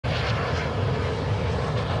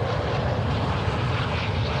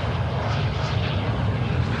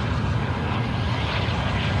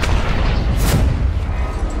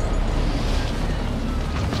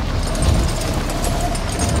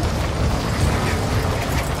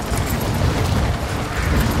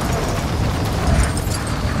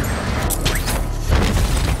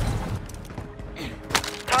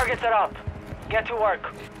Get to work.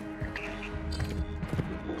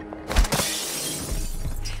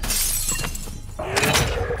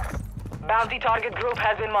 Bounty target group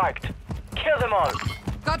has been marked. Kill them all.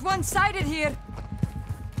 Got one sighted here.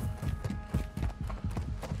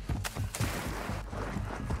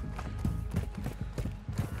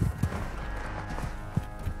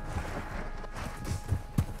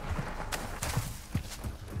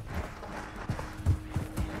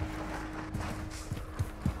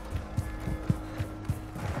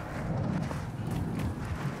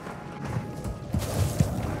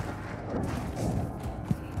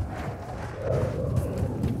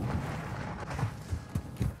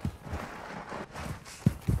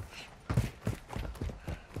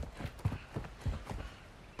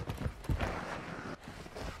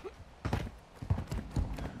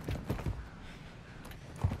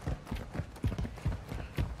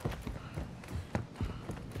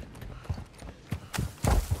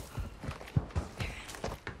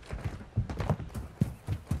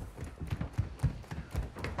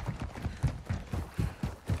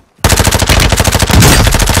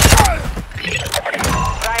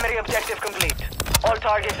 Objective complete. All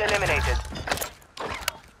targets eliminated.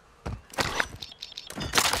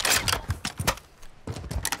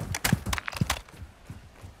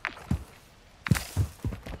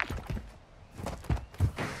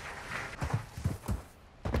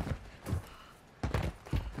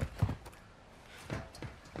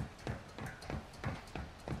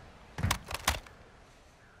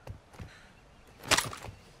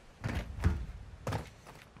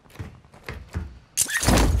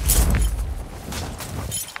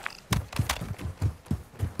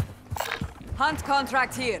 Hunt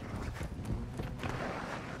contract here.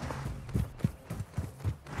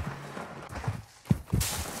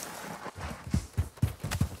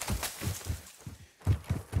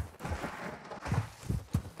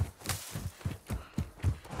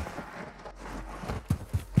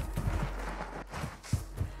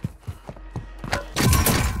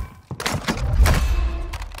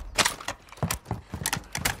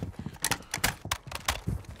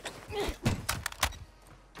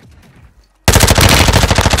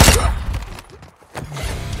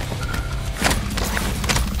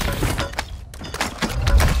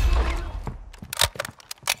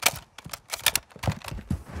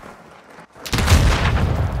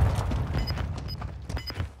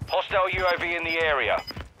 Hostile UAV in the area.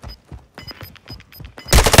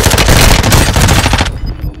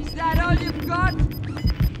 Is that all you've got?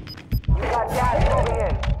 We got gas moving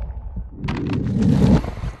in.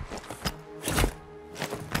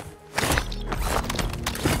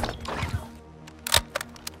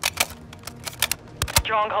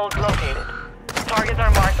 Strongholds located. Targets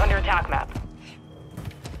are marked on your attack map.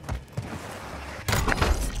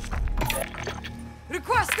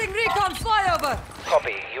 Requesting recon flyover!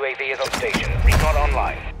 Copy. UAV is on station. Recon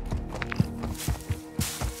online.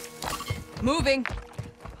 Moving.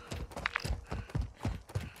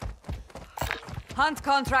 Hunt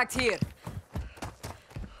contract here.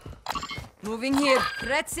 Moving here.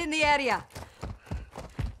 Threats in the area.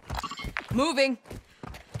 Moving.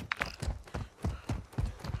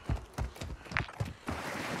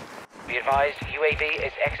 Be advised, UAV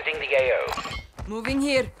is exiting the AO. Moving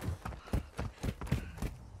here.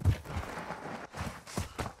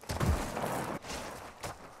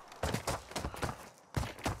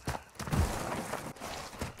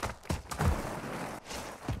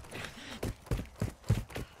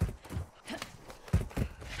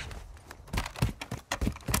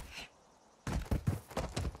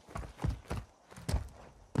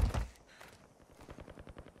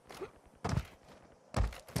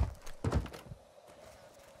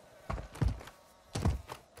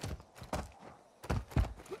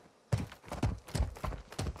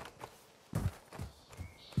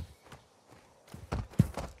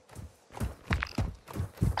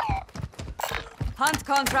 Hunt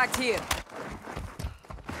contract here.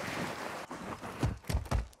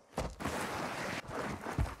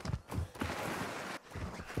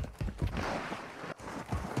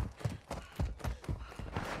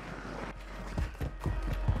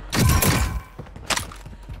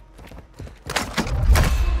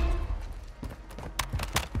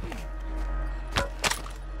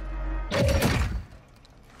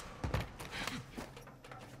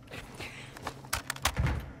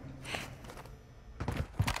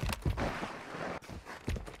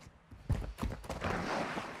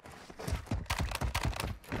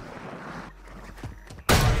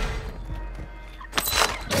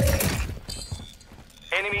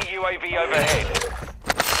 Enemy UAV overhead.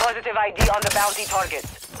 Positive ID on the bounty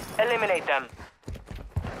targets. Eliminate them.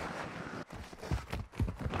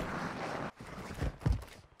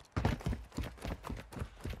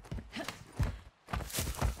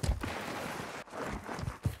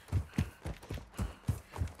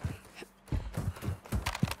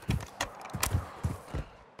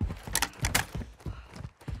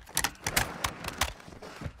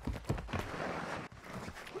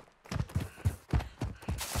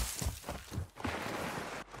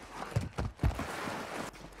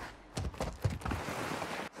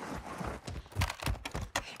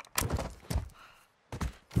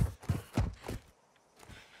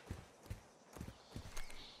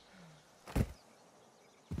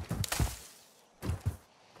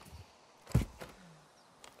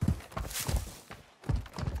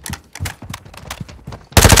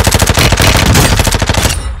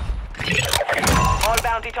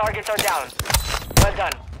 bounty targets are down. Well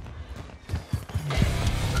done.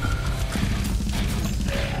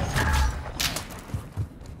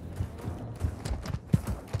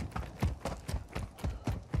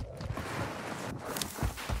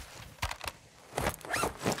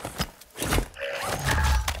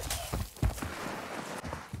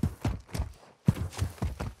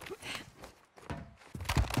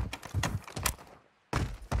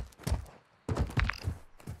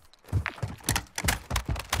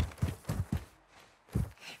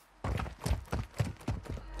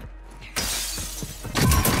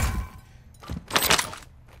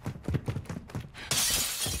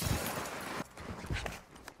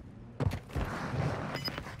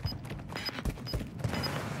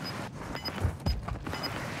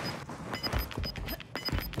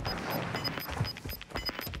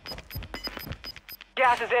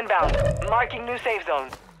 Gas is inbound. Marking new safe zone.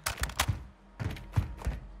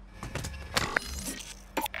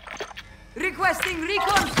 Requesting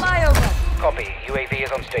recon flyover. Copy. UAV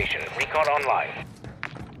is on station. Recon online.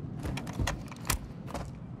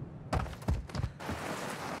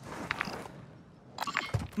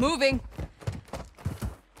 Moving.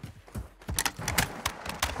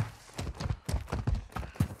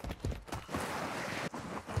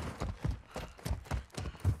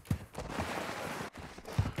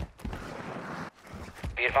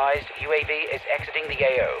 Be advised, UAV is exiting the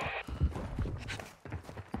AO.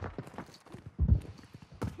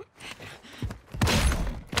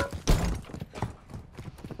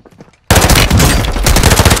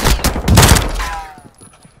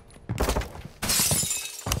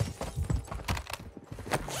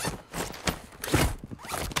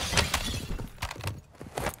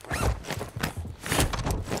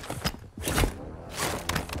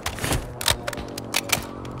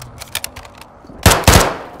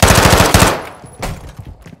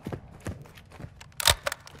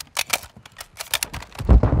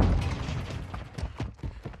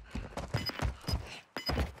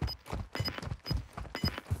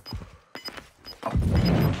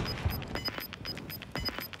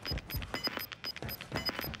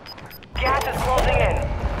 Gas is closing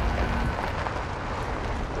in.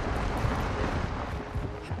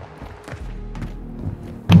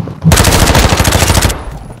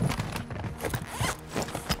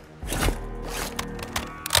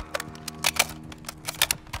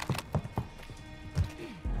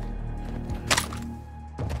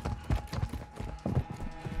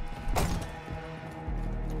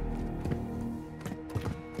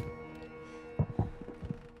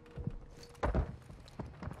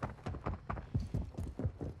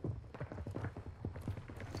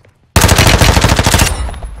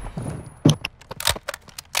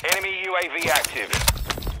 Enemy UAV active.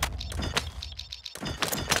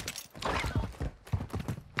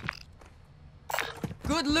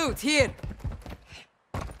 Good loot here.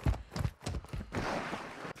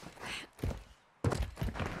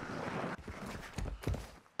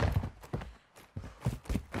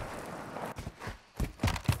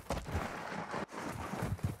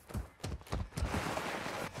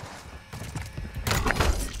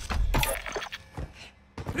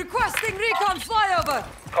 Requesting recon flyover.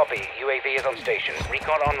 Copy. UAV is on station.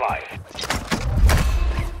 Recon online.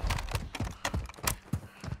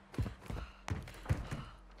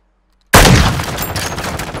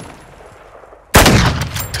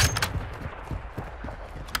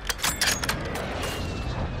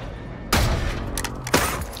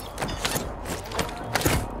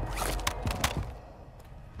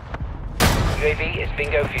 UAV is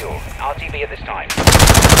bingo fuel. RTB at this time.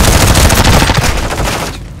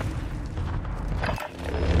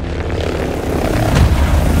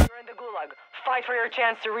 You're in the gulag. Fight for your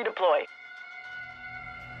chance to redeploy.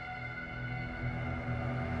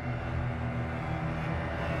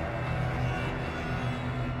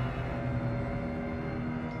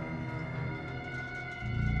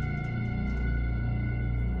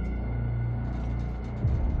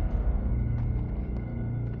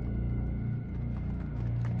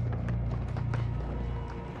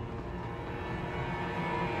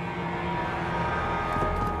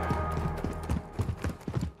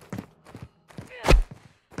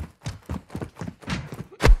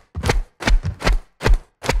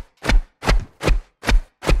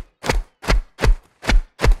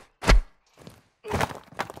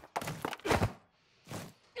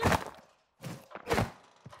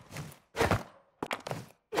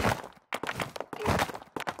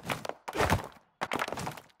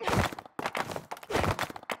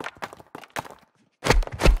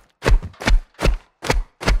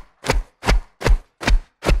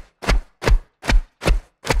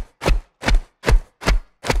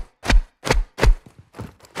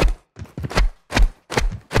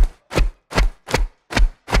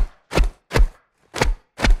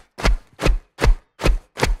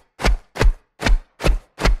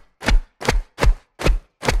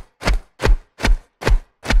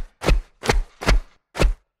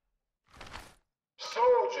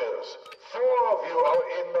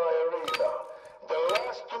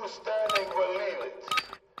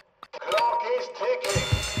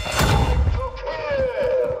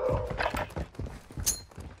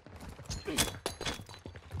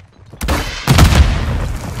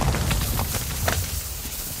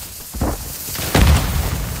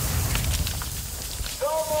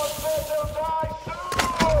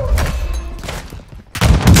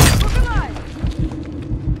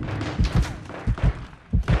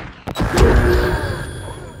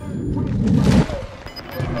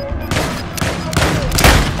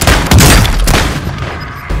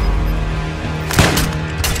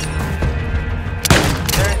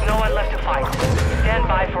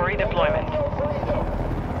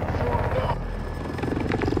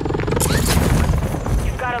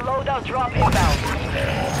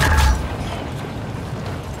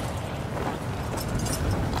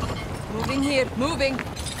 Moving.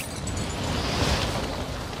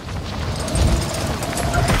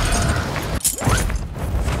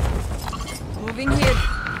 Moving here.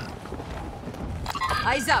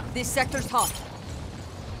 Eyes up, this sector's hot.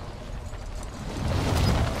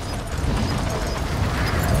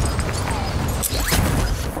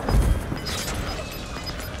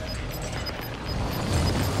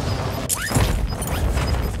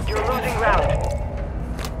 You're losing ground.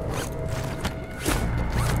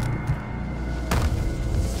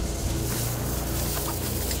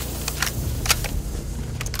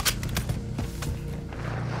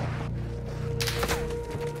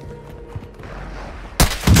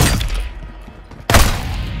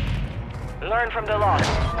 Learn from the loss.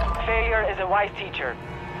 Failure is a wise teacher.